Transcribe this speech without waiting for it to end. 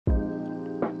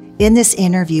In this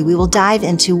interview, we will dive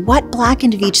into what Black &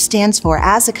 Veatch stands for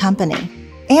as a company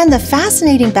and the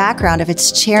fascinating background of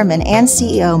its chairman and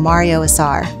CEO, Mario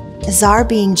Azar. Azar,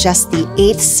 being just the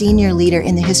 8th senior leader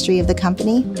in the history of the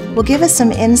company, will give us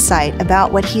some insight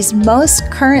about what he's most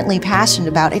currently passionate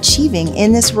about achieving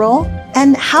in this role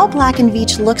and how Black &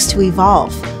 Veatch looks to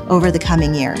evolve over the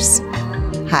coming years.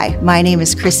 Hi, my name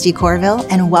is Christy Corville,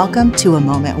 and welcome to A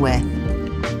Moment With.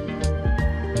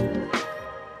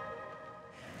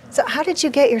 So how did you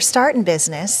get your start in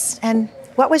business, and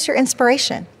what was your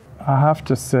inspiration? I have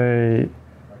to say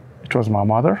it was my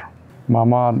mother. My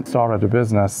mom started a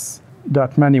business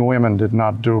that many women did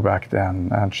not do back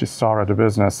then, and she started a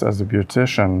business as a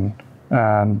beautician,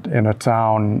 and in a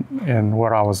town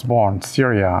where I was born,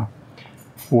 Syria,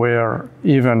 where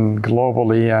even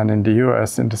globally and in the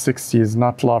US in the 60s,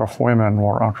 not a lot of women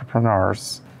were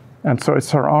entrepreneurs. And so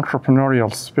it's her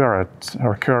entrepreneurial spirit,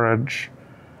 her courage,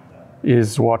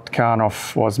 is what kind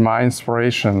of was my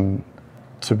inspiration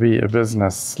to be a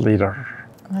business leader.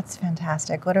 That's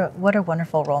fantastic. What a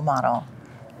wonderful role model.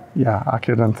 Yeah, I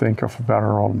couldn't think of a better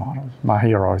role model. My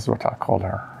hero is what I call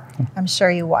her. I'm sure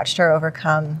you watched her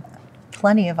overcome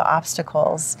plenty of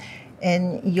obstacles.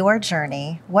 In your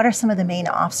journey, what are some of the main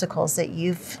obstacles that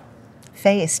you've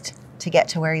faced to get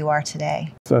to where you are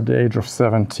today? At the age of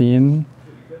 17,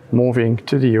 moving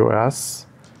to the US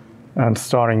and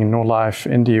starting a new life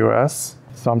in the US.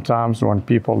 Sometimes when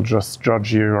people just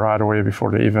judge you right away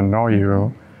before they even know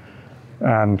you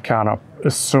and kind of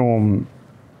assume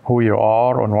who you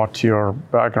are and what your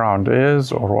background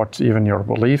is or what even your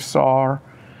beliefs are,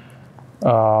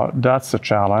 that's a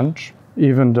challenge.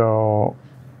 Even though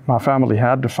my family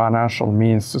had the financial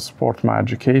means to support my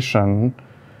education,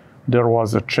 there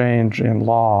was a change in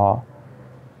law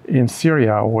in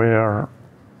Syria where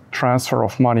transfer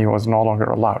of money was no longer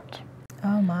allowed.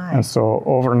 Oh my. And so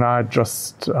overnight,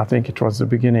 I think it was the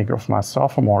beginning of my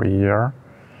sophomore year,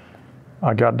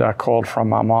 I got that call from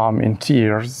my mom in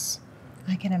tears.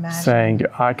 I can imagine. Saying,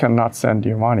 I cannot send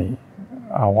you money.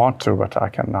 I want to, but I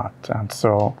cannot. And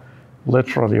so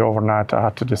literally overnight, I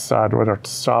had to decide whether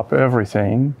to stop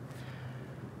everything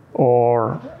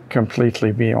or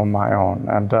completely be on my own.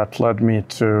 And that led me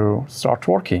to start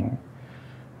working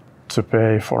to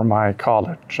pay for my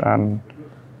college, and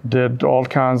did all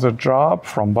kinds of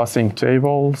jobs, from bussing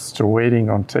tables to waiting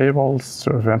on tables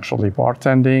to eventually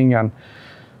bartending and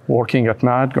working at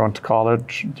night, going to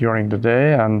college during the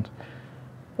day. And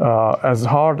as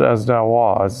hard as that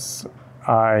was,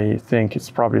 I think it's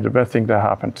probably the best thing that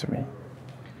happened to me.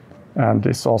 And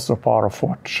it's also part of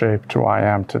what shaped who I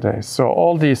am today. So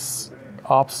all these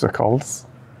obstacles,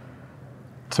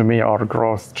 to me, are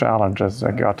growth challenges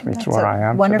that got me to where I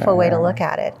am today. Wonderful way to Yeah. look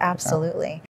at it,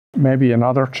 absolutely. Yeah. Maybe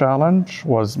another challenge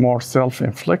was more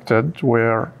self-inflicted,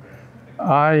 where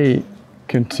I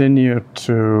continued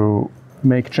to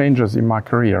make changes in my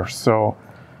career. So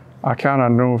I kind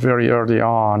of knew very early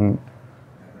on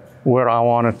where I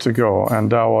wanted to go, and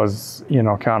that was,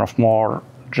 kind of more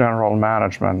general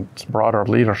management, broader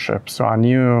leadership. So I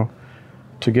knew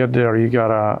to get there, you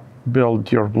gotta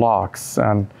build your blocks.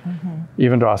 And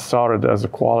even though I started as a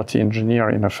quality engineer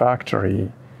in a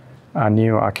factory, I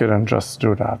knew I couldn't just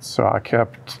do that. So I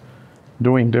kept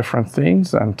doing different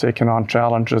things and taking on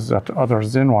challenges that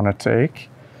others didn't want to take,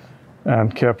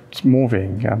 and kept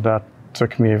moving. And that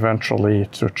took me eventually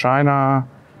to China,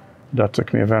 that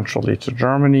took me eventually to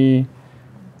Germany,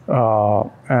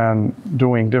 and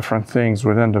doing different things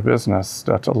within the business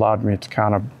that allowed me to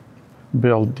kind of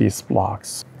build these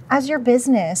blocks. As your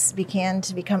business began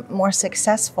to become more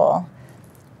successful,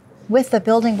 with the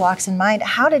building blocks in mind,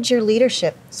 how did your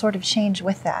leadership sort of change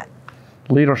with that?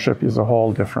 Leadership is a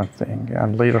whole different thing,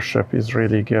 and leadership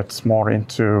really gets more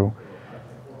into,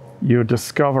 you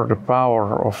discover the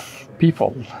power of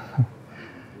people,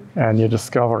 and you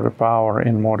discover the power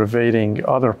in motivating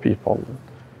other people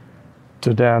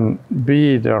to then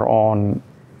be their own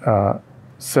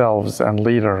selves and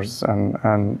leaders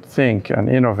and think and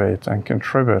innovate and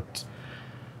contribute,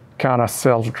 kind of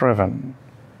self-driven.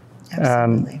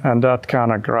 And that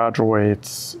kind of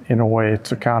graduates in a way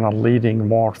to kind of leading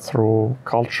more through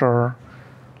culture,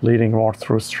 leading more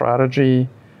through strategy,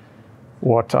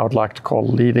 what I would like to call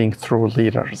leading through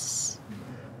leaders.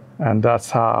 And that's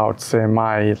how I would say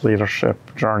my leadership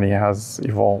journey has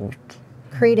evolved.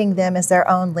 Creating them as their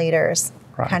own leaders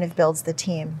Right. kind of builds the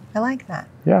team. I like that.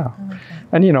 Yeah. I like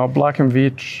that. And Black &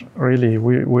 Veatch, really,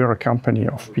 we're a company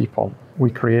of people. We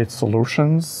create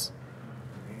solutions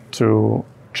to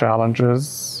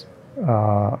challenges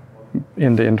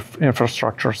in the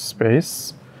infrastructure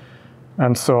space.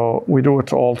 And so we do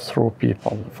it all through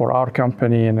people. For our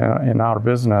company, in our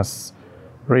business,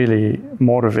 really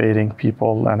motivating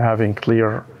people and having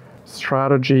clear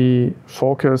strategy,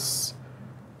 focus,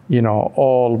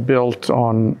 all built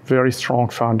on very strong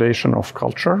foundation of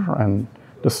culture. And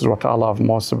this is what I love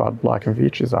most about Black &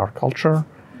 Veatch is our culture,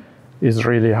 is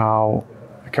really how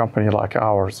a company like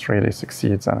ours really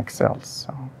succeeds and excels.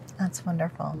 So. That's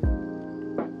wonderful.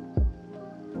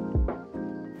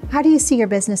 How do you see your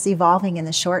business evolving in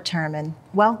the short term and,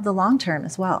 well, the long term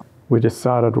as well? We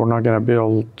decided we're not going to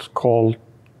build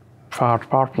coal-fired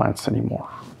power plants anymore.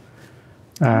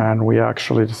 And we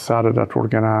actually decided that we're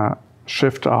going to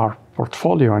shift our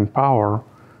portfolio in power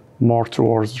more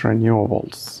towards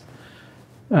renewables.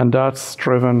 And that's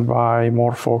driven by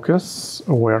more focus,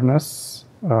 awareness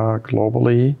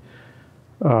globally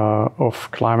of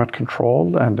climate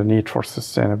control and the need for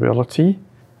sustainability,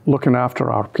 looking after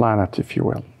our planet, if you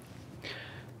will.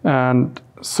 And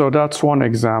so that's one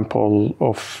example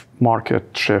of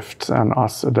market shift and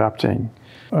us adapting.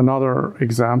 Another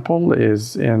example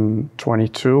is in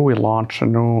 22, we launched a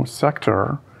new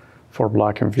sector for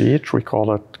Black & Veatch. We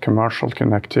call it commercial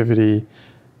connectivity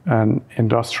and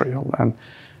industrial. And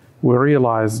we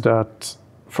realized that,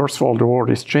 first of all, the world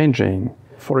is changing.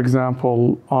 For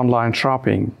example, online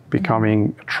shopping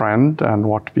becoming a trend and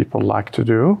what people like to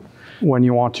do. When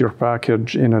you want your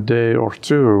package in a day or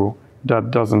two,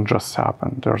 that doesn't just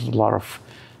happen. There's a lot of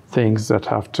things that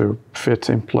have to fit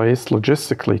in place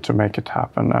logistically to make it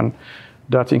happen, and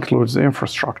that includes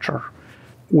infrastructure.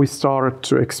 We started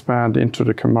to expand into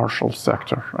the commercial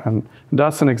sector, and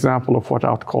that's an example of what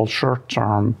I would call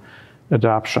short-term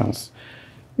adaptations.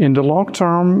 In the long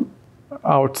term,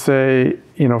 I would say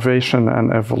innovation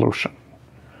and evolution.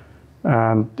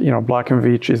 And Black &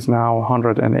 Veatch is now a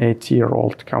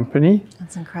 108-year-old company.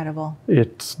 That's incredible.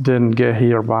 It didn't get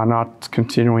here by not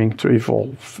continuing to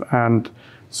evolve. And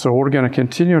so we're going to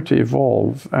continue to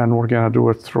evolve, and we're going to do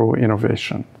it through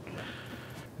innovation.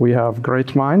 We have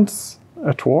great minds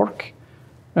at work,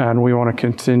 and we want to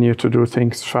continue to do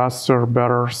things faster,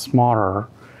 better, smarter.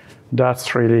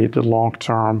 That's really the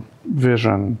long-term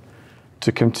vision,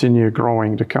 to continue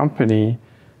growing the company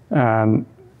and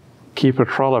keep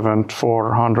it relevant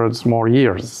for hundreds more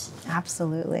years.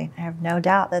 Absolutely. I have no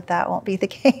doubt that that won't be the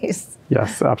case.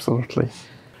 Yes, absolutely.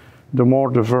 The more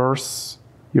diverse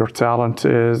your talent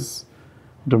is,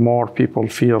 the more people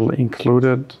feel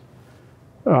included.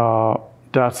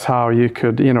 That's how you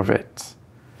could innovate.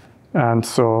 And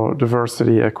so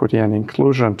diversity, equity, and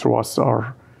inclusion to us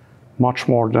are much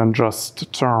more than just a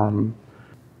term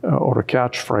or a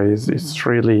catchphrase. It's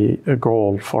really a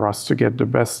goal for us to get the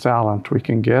best talent we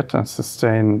can get and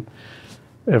sustain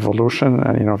evolution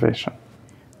and innovation.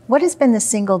 What has been the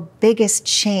single biggest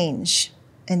change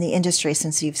in the industry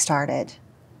since you've started?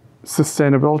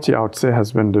 Sustainability, I would say,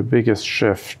 has been the biggest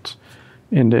shift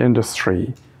in the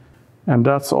industry. And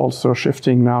that's also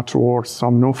shifting now towards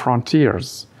some new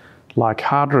frontiers, like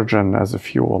hydrogen as a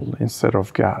fuel instead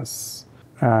of gas.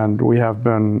 And we have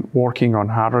been working on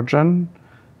hydrogen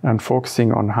and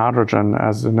focusing on hydrogen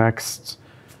as the next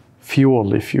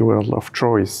fuel, if you will, of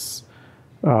choice.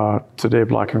 Today,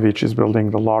 Black & Veatch is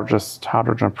building the largest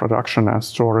hydrogen production and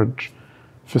storage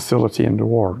facility in the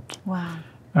world. Wow.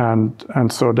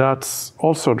 And so that's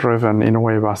also driven in a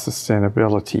way by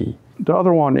sustainability. The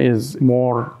other one is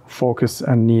more focus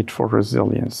and need for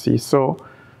resiliency. So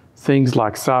things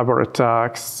like cyber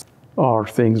attacks are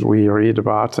things we read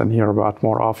about and hear about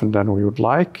more often than we would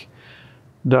like.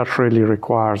 That really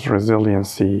requires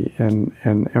resiliency in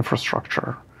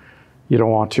infrastructure. You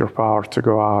don't want your power to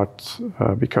go out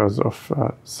because of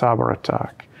cyber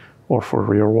attack, or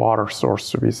for your water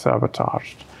source to be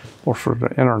sabotaged, or for the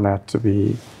internet to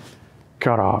be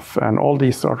cut off. And all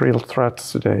these are real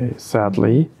threats today,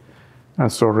 sadly.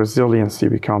 And so resiliency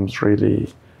becomes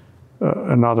really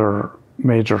another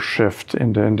major shift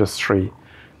in the industry.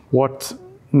 What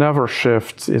never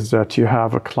shifts is that you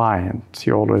have a client.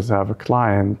 You always have a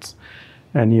client,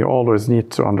 and you always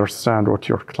need to understand what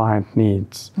your client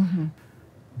needs. Mm-hmm.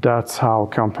 That's how a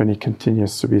company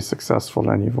continues to be successful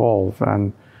and evolve.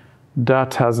 And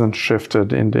that hasn't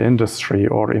shifted in the industry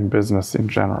or in business in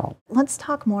general. Let's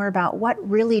talk more about what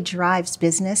really drives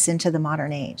business into the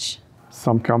modern age.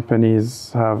 Some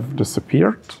companies have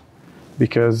disappeared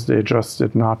because they just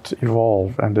did not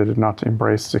evolve and they did not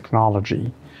embrace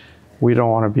technology. We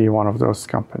don't want to be one of those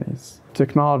companies.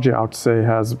 Technology, I would say,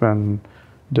 has been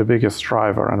the biggest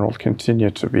driver and will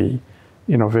continue to be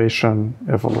innovation,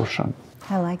 evolution.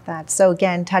 I like that. So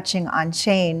again, touching on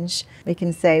change, we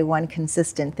can say one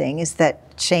consistent thing is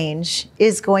that change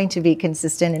is going to be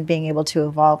consistent, and being able to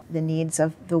evolve the needs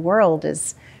of the world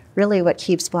is really what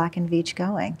keeps Black & Veatch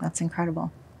going. That's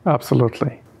incredible.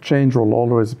 Absolutely. Change will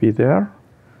always be there,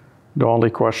 The only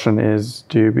question is,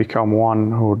 do you become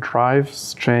one who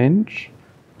drives change,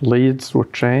 leads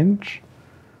with change,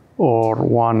 or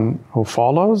one who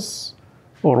follows,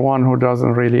 or one who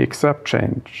doesn't really accept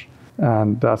change?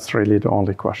 And that's really the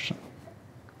only question.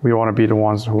 We want to be the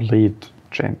ones who lead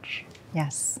change.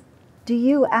 Yes. Do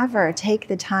you ever take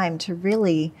the time to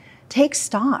really take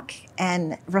stock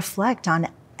and reflect on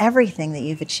everything that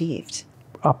you've achieved?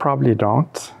 I probably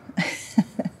don't.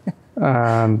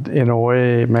 And in a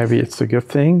way, maybe it's a good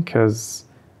thing because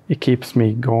it keeps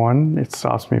me going. It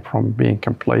stops me from being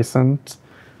complacent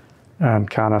and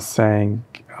kind of saying,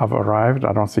 I've arrived.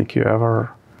 I don't think you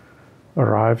ever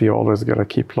arrive. You always got to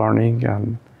keep learning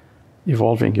and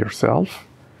evolving yourself.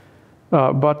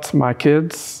 But my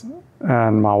kids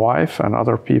and my wife and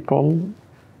other people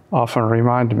often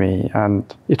remind me,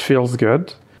 and it feels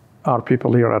good. Our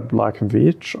people here at Black &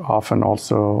 Veatch often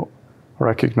also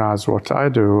recognize what I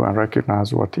do and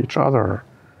recognize what each other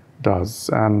does.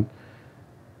 And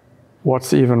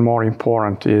what's even more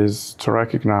important is to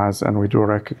recognize, and we do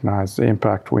recognize, the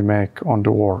impact we make on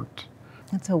the world.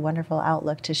 That's a wonderful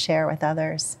outlook to share with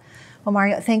others. Well,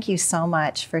 Mario, thank you so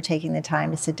much for taking the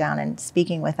time to sit down and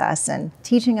speaking with us and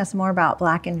teaching us more about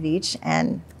Black & Veatch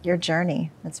and your journey.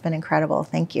 It's been incredible.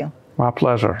 Thank you. My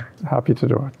pleasure. Happy to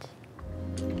do it.